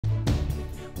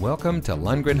Welcome to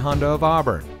Lundgren Honda of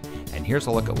Auburn, and here's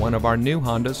a look at one of our new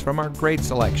Hondas from our great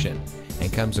selection,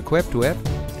 and comes equipped with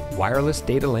wireless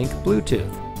data link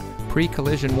Bluetooth,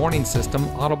 pre-collision warning system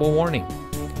audible warning,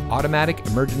 automatic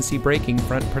emergency braking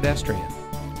front pedestrian,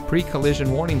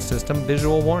 pre-collision warning system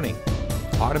visual warning,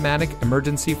 automatic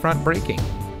emergency front braking,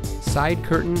 side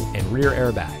curtain and rear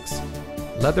airbags,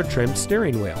 leather trimmed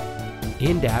steering wheel,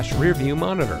 in-dash rear view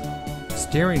monitor,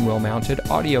 steering wheel mounted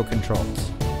audio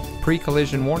controls,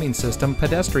 pre-collision warning system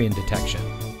pedestrian detection.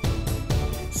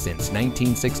 Since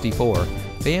 1964,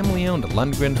 family-owned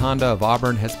Lundgren Honda of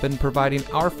Auburn has been providing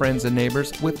our friends and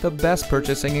neighbors with the best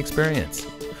purchasing experience.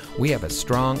 We have a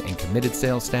strong and committed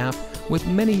sales staff with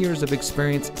many years of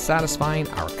experience satisfying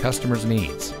our customers'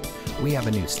 needs. We have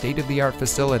a new state-of-the-art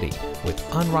facility with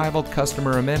unrivaled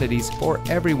customer amenities for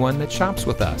everyone that shops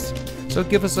with us. So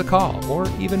give us a call, or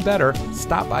even better,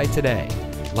 stop by today.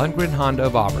 Lundgren Honda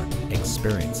of Auburn.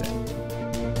 Experience it.